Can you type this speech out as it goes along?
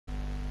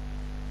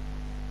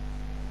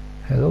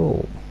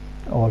Hello,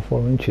 all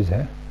 4 inches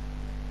here,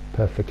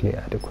 perfectly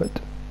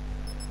adequate.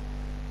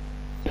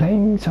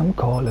 Playing some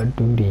Call of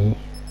Duty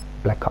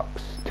Black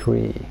Ops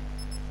 3.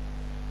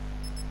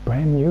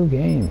 Brand new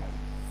game.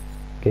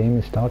 Game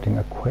is starting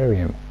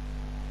Aquarium.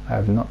 I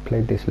have not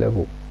played this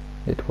level.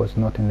 It was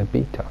not in the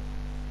beta.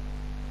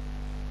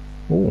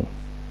 Ooh,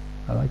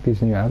 I like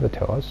these new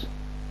avatars.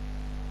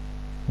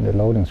 In the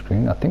loading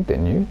screen, I think they're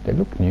new. They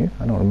look new.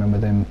 I don't remember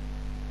them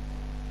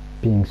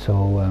being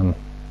so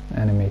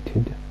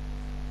animated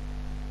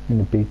in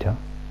the beta.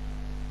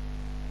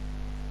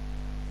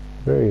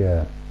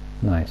 Very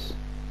nice.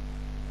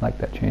 Like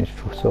that change.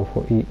 So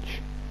for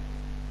each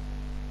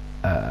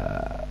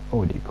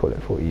what do you call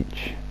it, for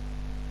each,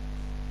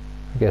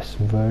 I guess,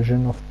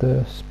 version of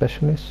the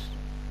specialist,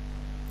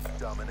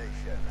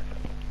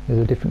 there's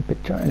a different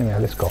picture. Anyway,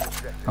 let's go.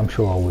 I'm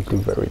sure I will do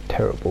very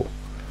terrible.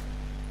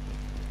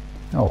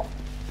 Oh,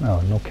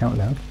 no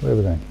countdown. Where are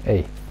we going?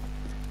 A.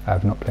 I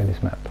have not played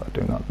this map. I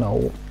do not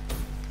know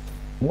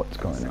what's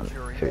going on.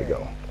 Here we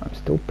go. I'm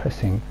still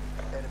pressing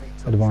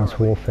Advanced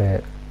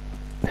Warfare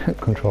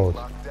controls.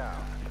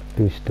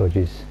 Boost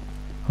dodges.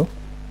 Oh.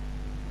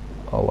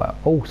 Oh wow.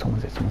 Oh,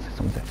 someone's there.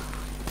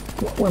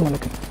 Where am I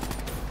looking?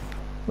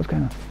 What's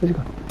going on? Where's he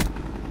gone?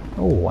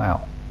 Oh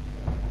wow.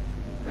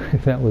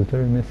 That was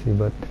very messy,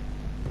 but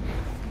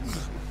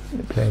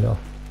it played off.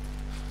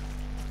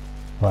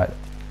 Right.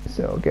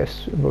 So I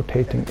guess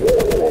rotating.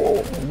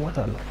 Oh, what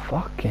the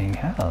fucking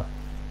hell!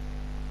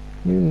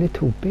 You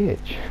little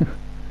bitch!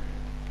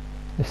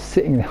 Just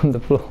sitting there on the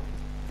floor.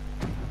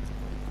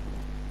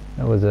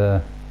 That was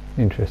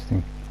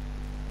interesting.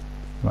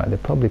 Right, they're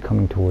probably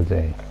coming towards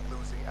A.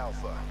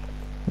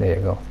 There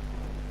you go.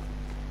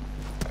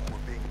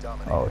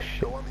 Oh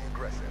shit.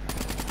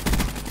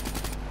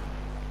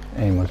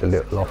 Aim was a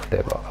little off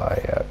there, but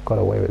I got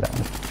away with that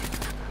one.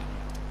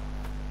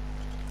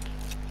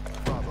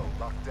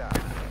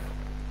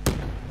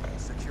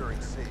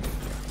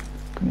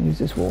 Gonna use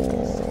this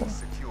wall.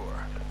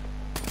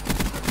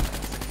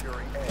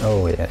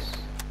 Oh yes.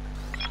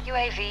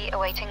 UAV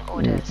awaiting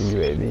orders.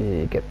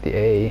 UAV, get the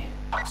A.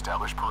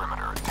 Establish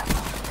perimeter.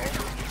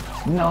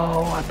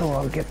 No, I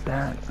thought I'd get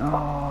that.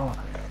 Oh,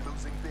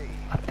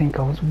 I think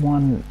I was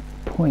 1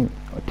 point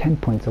or 10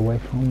 points away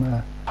from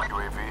the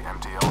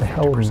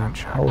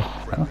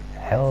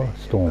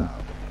Hellstorm.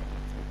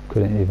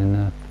 Couldn't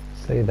even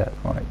say that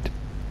right.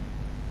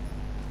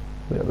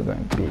 Where are we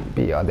going?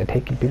 B. Are they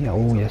taking B?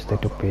 Oh yes, they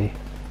took B.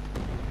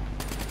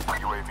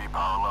 UAV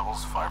power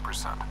levels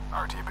 5%.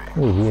 RTB.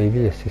 Oh,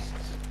 UAV assists.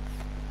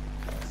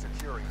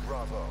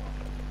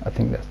 I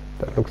think that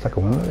looks like a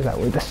window. Is that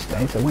where this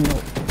is? A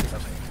window.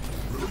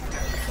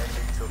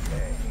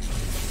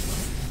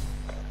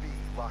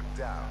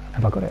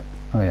 Have I got it?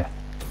 Oh yeah.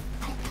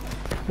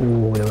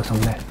 Oh, there was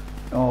some there.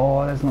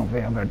 Oh, that's not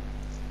fair.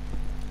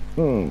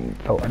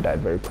 Felt I died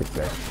very quick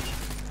there.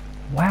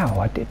 Wow,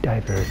 I did die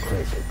very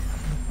quick.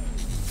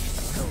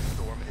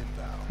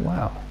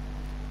 Wow.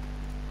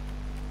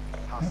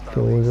 That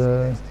feels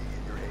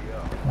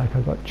like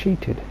I got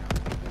cheated.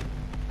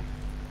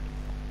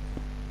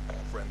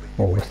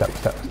 Oh, what's that?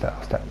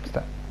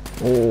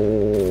 Oh,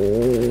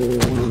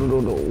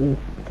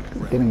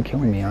 no. Didn't kill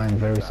me. I'm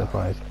very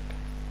surprised.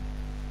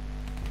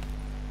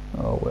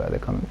 Oh, where are they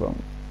coming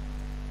from?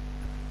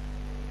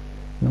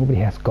 Nobody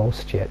has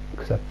ghost yet,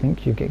 because I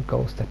think you get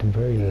ghost at a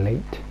very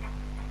late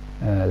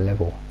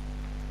level.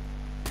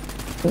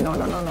 No,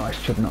 I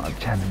should not have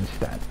challenged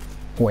that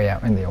way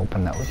out in the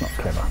open. That was not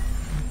clever.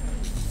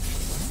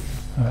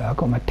 I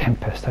got my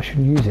Tempest. I should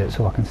use it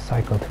so I can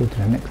cycle through to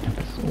the next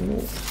Tempest.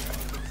 Ooh.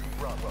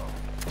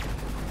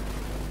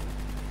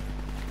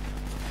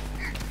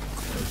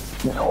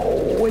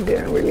 No, it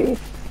didn't really.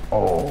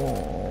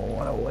 Oh,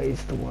 what a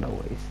waste,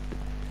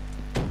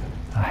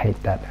 I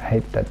hate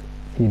that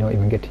you don't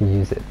even get to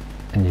use it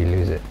and you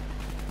lose it.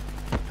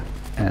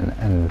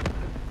 And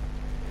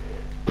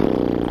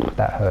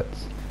that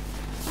hurts.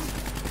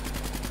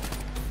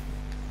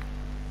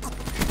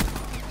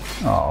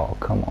 Oh,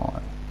 come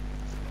on.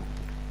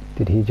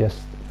 Did he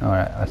just...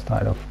 Alright, I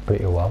started off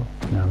pretty well.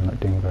 Now I'm not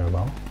doing very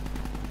well.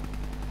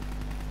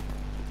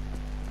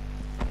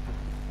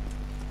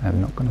 I'm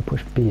not going to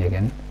push B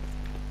again.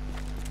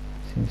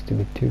 Seems to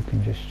be too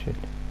congested.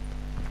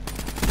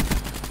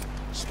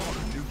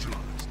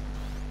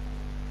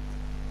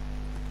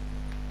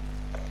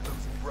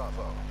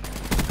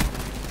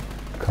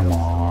 Come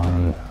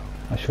on.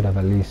 I should have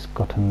at least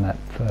gotten that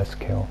first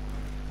kill.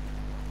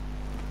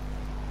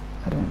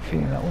 I don't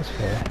feel that was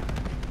fair.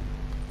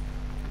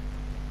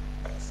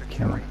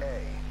 Come on.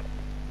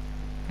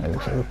 It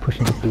looks like we're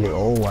pushing to B.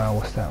 Oh wow,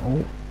 what's that?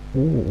 Oh,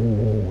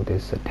 ooh,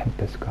 there's a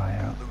Tempest guy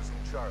out.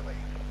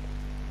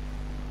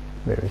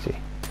 Where is he?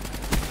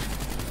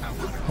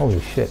 Holy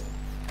shit,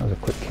 that was a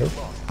quick kill.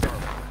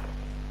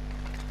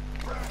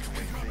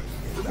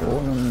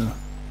 Oh, no.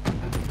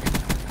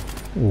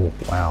 Ooh,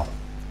 wow.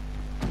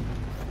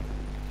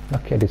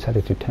 Lucky I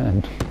decided to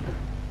turn.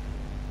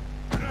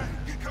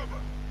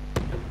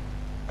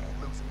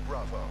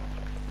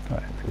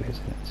 Alright, we're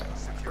losing it. So.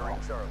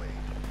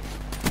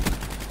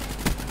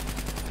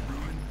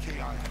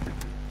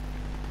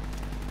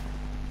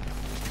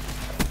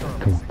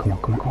 Come on, come on, come on,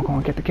 come on, come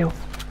on, get the kill.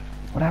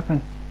 What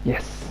happened?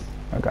 Yes,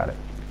 I got it.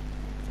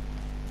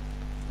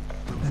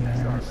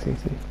 See.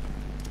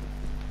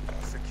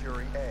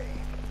 Securing A.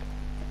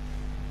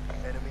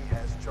 Enemy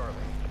has Charlie.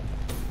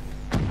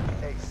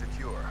 A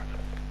secure.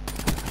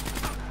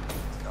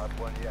 Not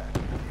one yet.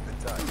 Keep it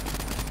tight.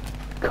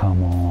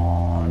 Come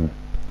on.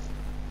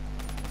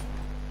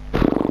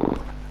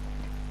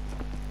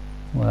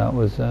 Well, that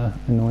was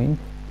annoying.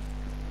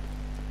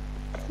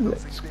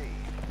 Let's,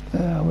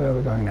 where are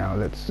we going now?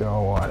 Let's.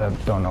 Oh, I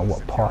don't know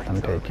what path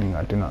I'm taking.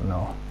 I do not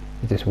know.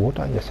 Is this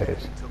water? Yes, it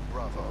is.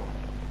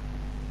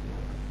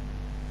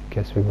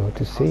 Guess we go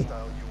to sea.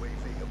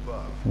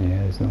 Yeah,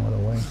 there's no other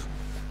way.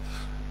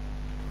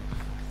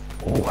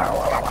 Oh, wow.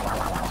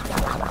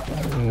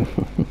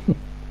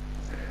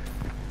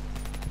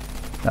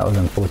 That was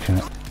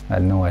unfortunate. I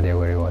had no idea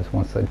where he was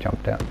once I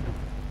jumped out.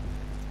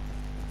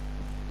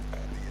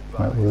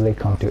 Right, will they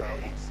come to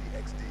A?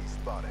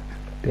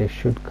 They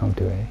should come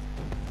to A.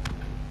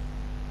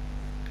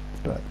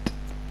 But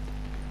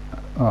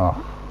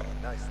oh,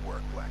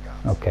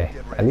 okay.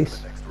 At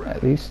least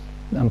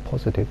I'm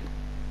positive.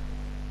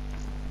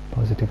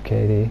 Positive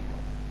KD.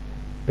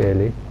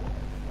 Barely.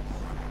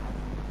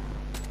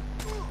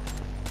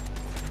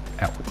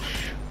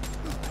 Ouch.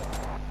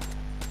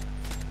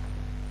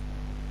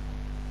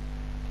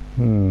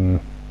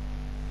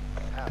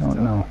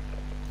 Don't know.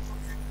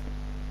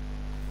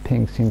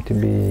 Ping seemed to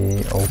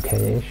be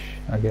okay-ish,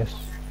 I guess.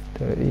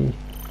 30.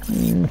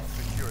 You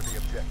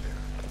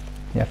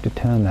have to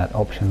turn that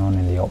option on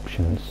in the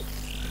options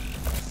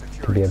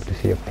to be able to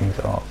see if things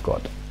are. Oh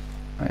god,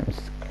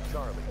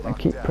 I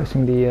keep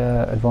pressing the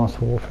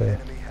advanced warfare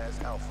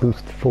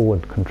boost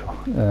forward control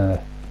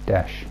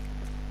dash.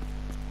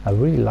 I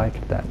really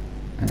liked that,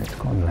 and it's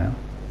gone now.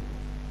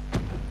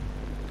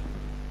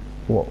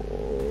 Whoa!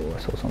 I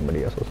saw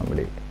somebody.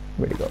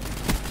 Where'd he go?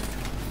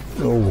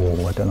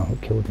 Oh, I don't know who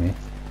killed me.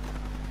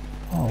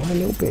 Oh, what a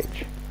little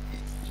bitch.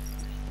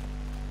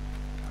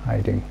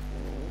 Hiding.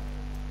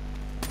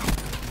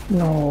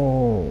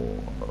 No.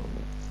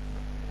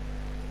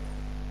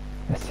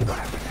 Let's see what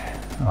happened there.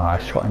 Oh, I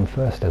shot him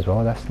first as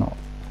well. That's not.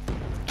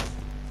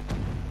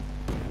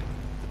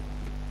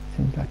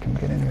 Seems like I'm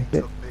getting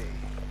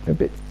a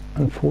bit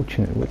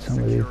unfortunate with some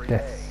of these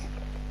deaths.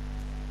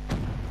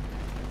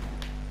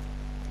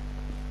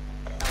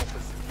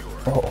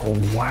 Oh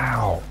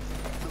wow!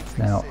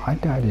 Now I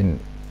died in.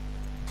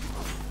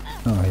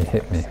 Oh, he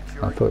hit me.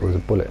 I thought it was a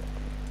bullet.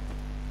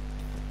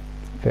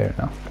 Fair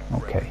enough.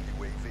 Okay.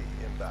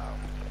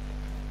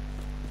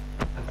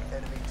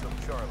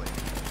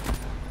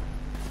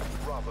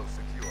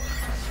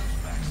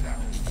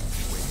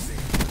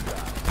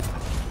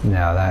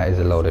 Now that is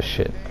a load of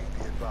shit.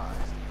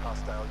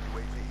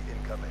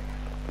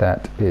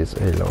 That is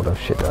a load of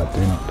shit I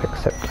do not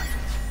accept.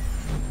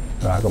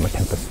 Right, I got my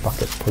Tempest.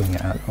 Fuck it, pulling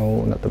it out.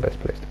 Oh, not the best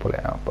place to pull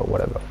it out, but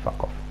whatever.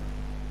 Fuck off.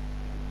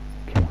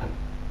 Come on.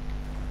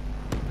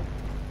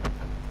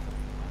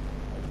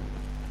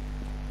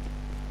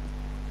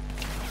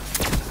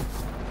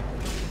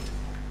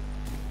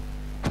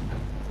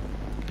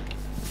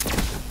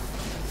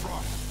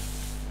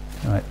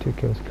 Alright, 2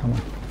 kills, come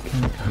on.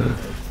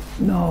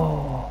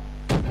 No!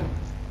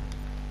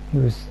 He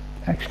was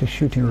actually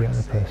shooting the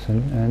other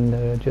person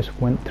and just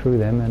went through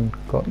them and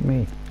got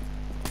me.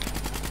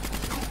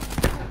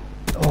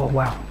 Oh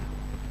wow.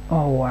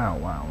 Oh wow.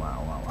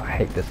 I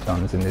hate the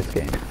stuns in this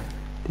game.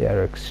 They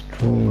are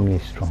extremely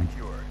strong.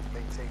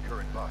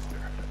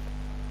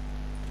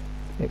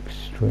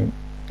 Extreme.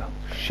 Oh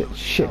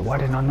shit, why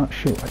did I not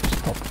shoot? I just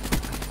stopped.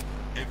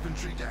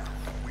 Infantry down.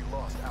 We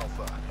lost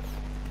Alpha.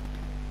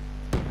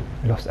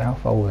 We lost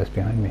Alpha. Oh, that's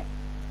behind me. Be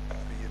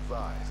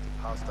advised,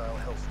 hostile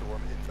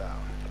Hellstorm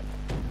inbound.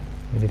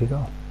 Where did he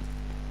go?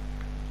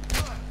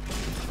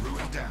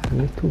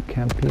 Little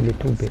campy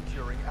little bit.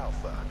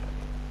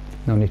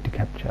 No need to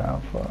capture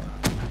Alpha.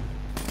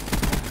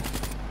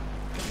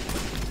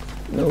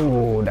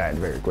 No, died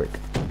very quick.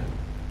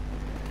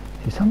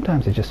 See,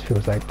 sometimes it just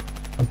feels like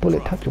a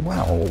bullet touch.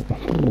 Wow.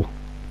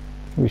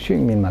 He was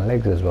shooting me in my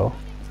legs as well.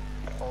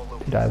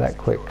 To die that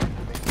quick.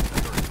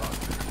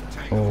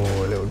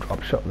 Oh, a little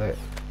drop shot there.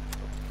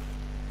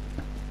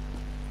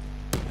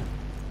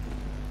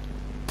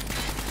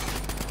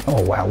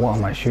 Oh wow, what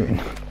am I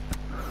shooting?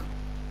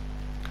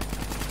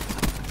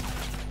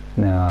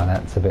 No,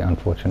 that's a bit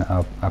unfortunate.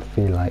 I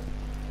feel like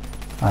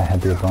I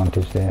had the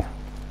advantage there.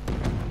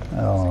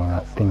 Oh,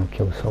 that thing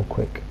killed so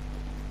quick.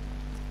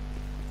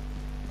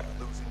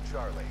 Losing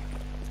Charlie.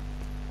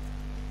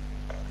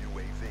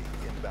 UAV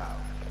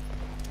inbound.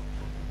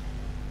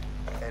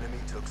 Enemy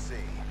took C.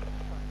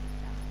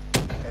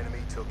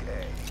 Enemy took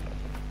A.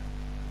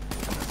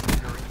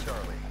 Securing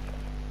Charlie.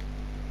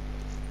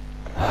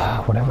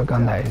 Whatever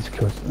gun that is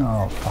kills.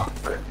 Oh fuck.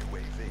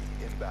 UAV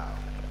inbound.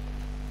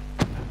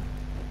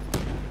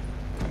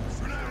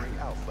 Securing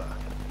Alpha.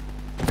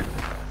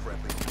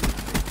 Friendly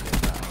UAV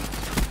inbound.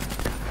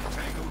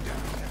 Tango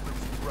down and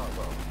losing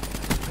Bravo.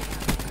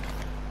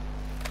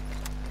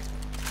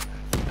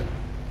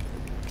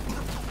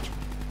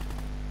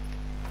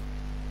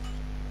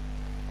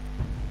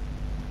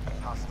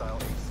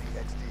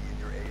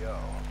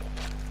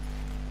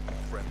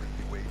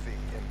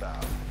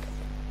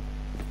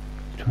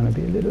 trying to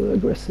be a little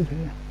aggressive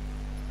here.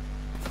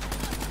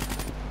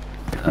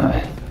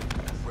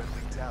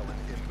 Friendly Talon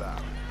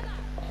inbound.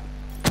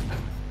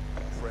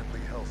 Friendly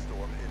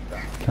Hellstorm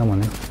inbound. Come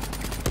on in.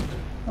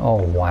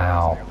 Oh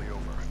wow. Nearly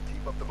over.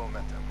 Keep up the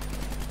momentum.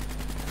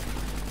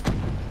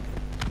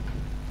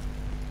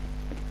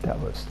 That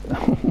was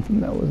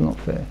that was not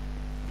fair.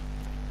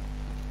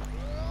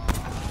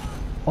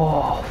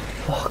 Oh,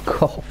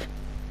 fuck off.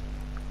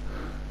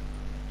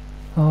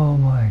 Oh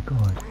my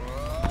god.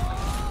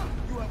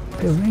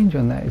 The range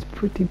on that is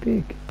pretty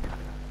big.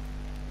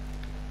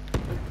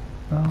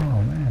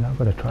 Oh man, I've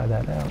got to try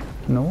that out.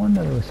 No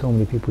wonder there were so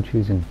many people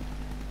choosing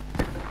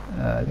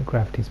the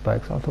gravity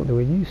spikes. I thought they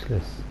were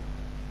useless.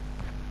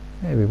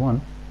 There we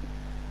won.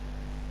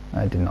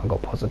 I did not go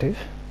positive.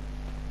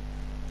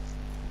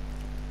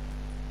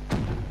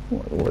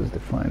 What was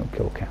the final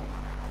kill count?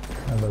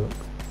 Let's have a look.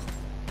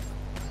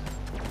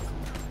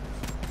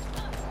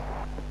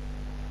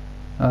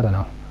 I don't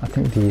know. I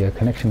think the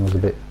connection was a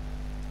bit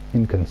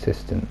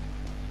inconsistent.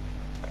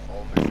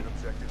 All mission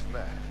objectives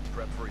met.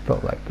 Prep for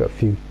Felt like a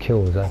few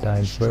kills I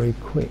died very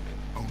quick.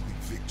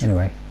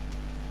 Anyway.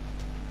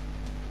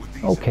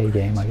 Okay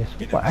game, I guess.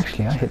 Well,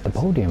 actually I hit the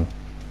podium.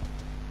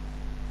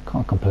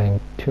 Can't complain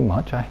too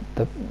much. I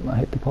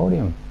hit the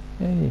podium.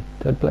 Yay,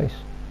 third place.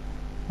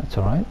 That's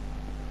alright.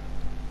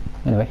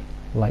 Anyway,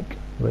 like,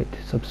 rate,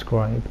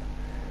 subscribe,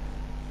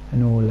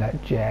 and all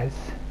that jazz.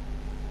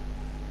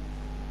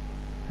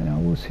 And I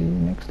will see you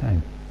next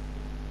time.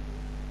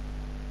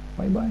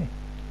 Bye bye.